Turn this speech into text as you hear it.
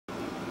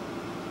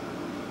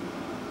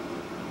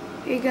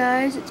Hey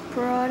guys, it's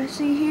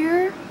Prodigy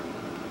here,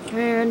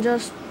 and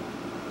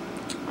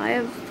I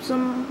have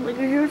some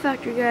Lego Hero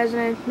Factory guys,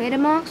 and I made a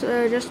mock,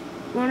 so I just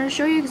wanted to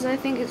show you because I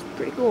think it's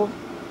pretty cool.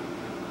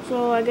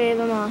 So I gave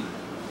him a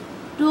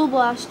dual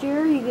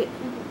blaster. You get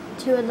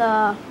two of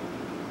the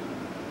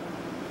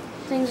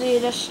things that you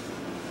just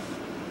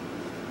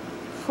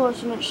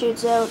force and it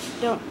shoots out.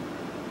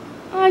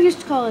 I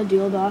just call it a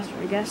dual blaster,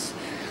 I guess.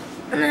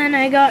 And then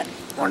I got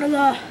one of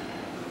the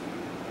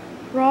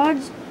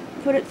rods,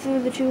 put it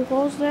through the two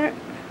holes there,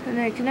 and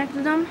I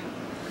connected them.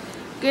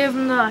 Gave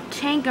him the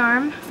tank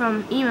arm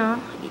from Evo.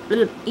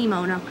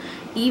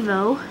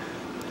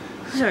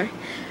 Sorry.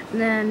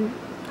 And then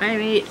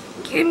gave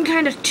him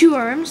kind of two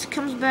arms.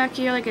 Comes back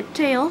here like a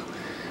tail.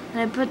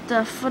 And I put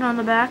the foot on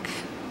the back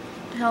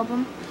to help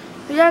him.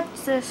 He got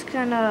this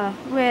kind of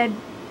red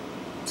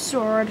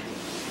sword.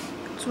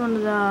 It's one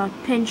of the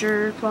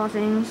pincher claw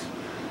things.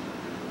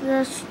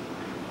 This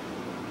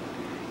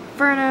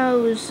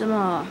Inferno's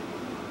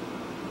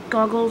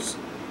goggles.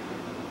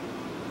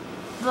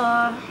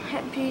 The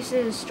headpiece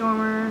is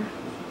Stormer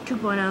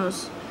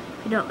 2.0s,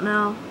 if you don't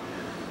know.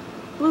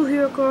 Blue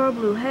hero core,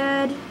 blue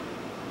head.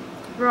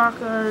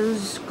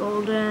 Rocka's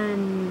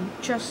golden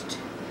chest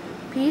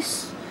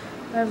piece.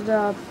 I have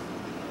the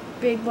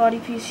big body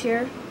piece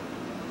here.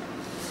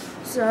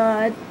 So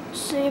I'd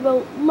say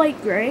about light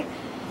gray.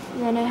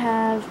 And then I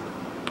have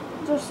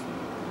just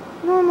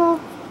normal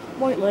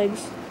white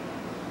legs.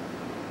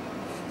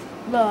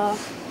 The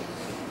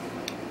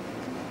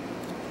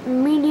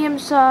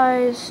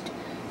medium-sized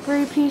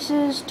 3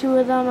 pieces, 2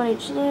 of them on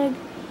each leg.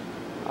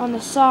 On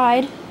the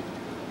side,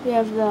 we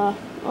have the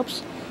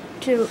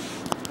 2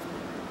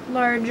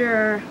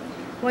 larger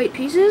white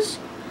pieces,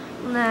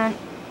 and then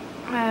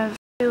I have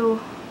 2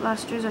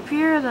 blasters up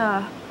here,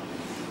 the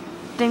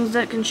things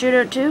that can shoot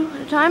out 2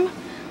 at a time.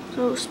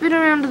 So spin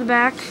around to the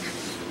back.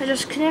 I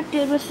just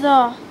connected with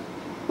the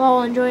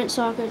ball and joint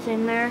socket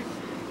thing there.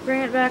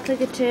 Bring it back like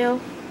a tail.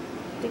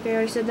 I think I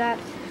already said that.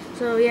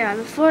 So yeah,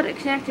 the foot, I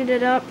connected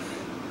it up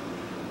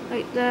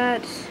like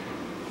that.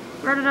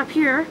 Brought it up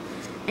here,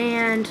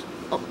 and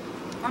oh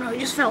no, it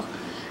just fell.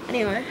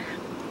 Anyway,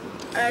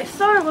 I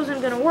thought it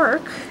wasn't gonna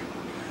work,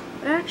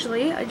 but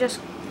actually, I'm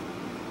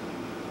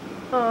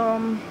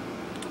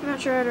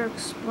not sure how to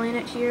explain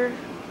it here,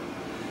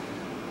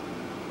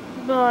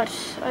 but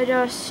I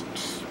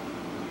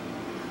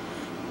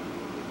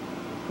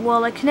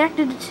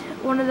connected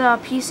one of the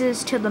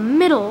pieces to the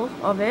middle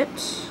of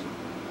it.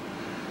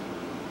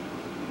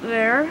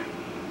 There,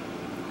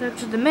 up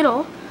to the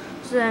middle,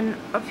 so then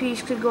a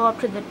piece could go up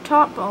to the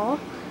top ball,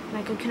 and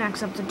I could connect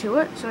something to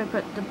it. So I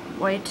put the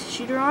white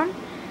shooter on,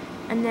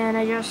 and then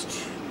I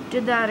just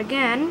did that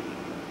again,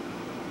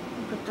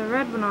 put the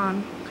red one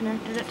on,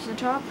 connected it to the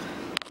top.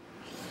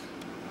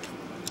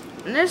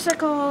 And this I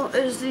call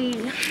is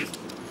the,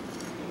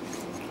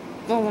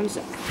 one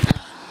sec.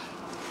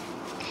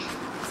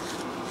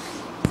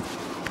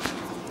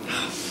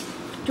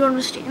 Don't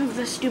understand with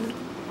this stupid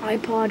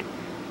iPod.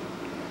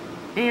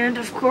 And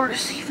of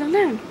course, he fell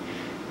down.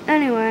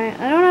 Anyway,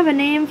 I don't have a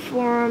name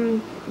for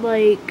him,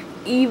 like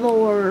Evil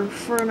or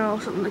Inferno,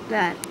 something like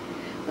that.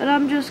 But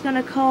I'm just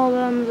gonna call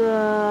them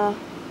the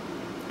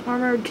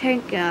Armored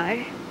Tank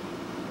Guy.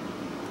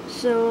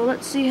 So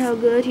let's see how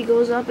good he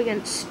goes up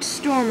against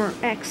Stormer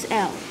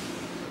XL.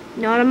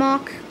 Not a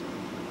mock.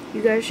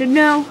 You guys should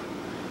know.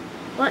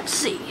 Let's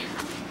see.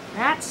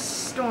 That's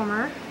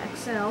Stormer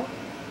XL.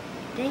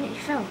 Dang it, he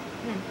fell.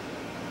 Man.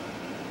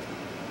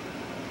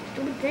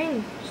 Stupid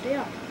thing. Stay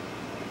up.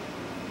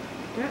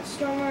 That's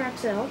Stormer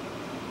XL.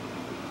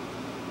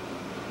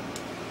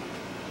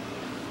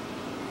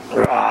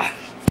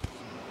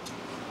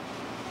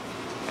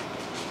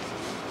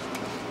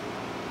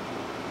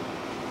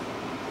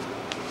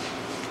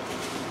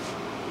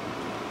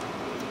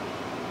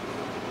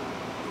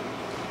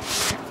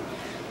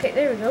 Okay,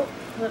 there we go.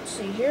 Let's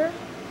see here.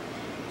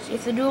 See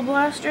if the dual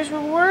blasters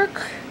will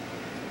work.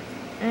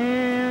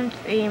 And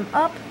aim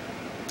up.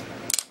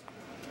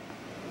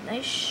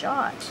 Nice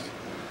shot.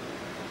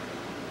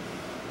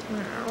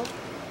 Now,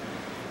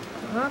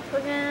 come up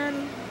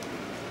again.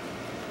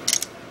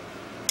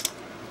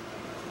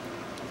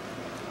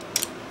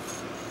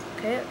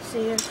 Okay, let's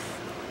see if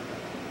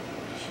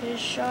his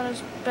shot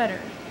is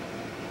better.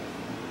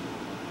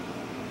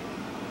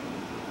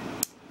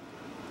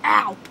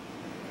 Ow!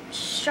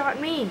 Shot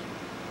me.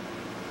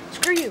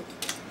 Screw you.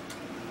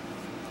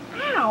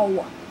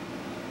 Ow!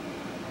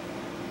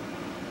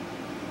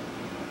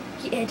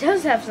 It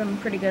does have some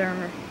pretty good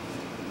armor.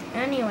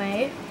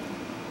 Anyway,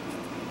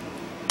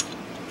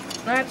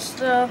 that's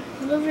the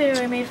little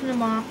video I made from the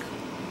mock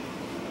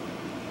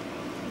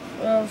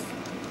of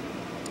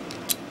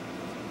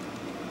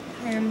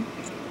him.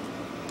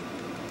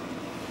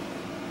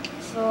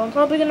 So I'm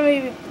probably gonna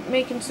be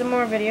making some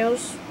more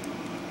videos.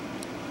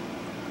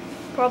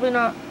 Probably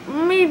not,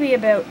 maybe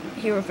about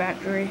Hero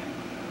Factory.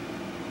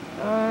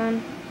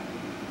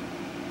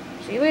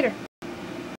 See you later.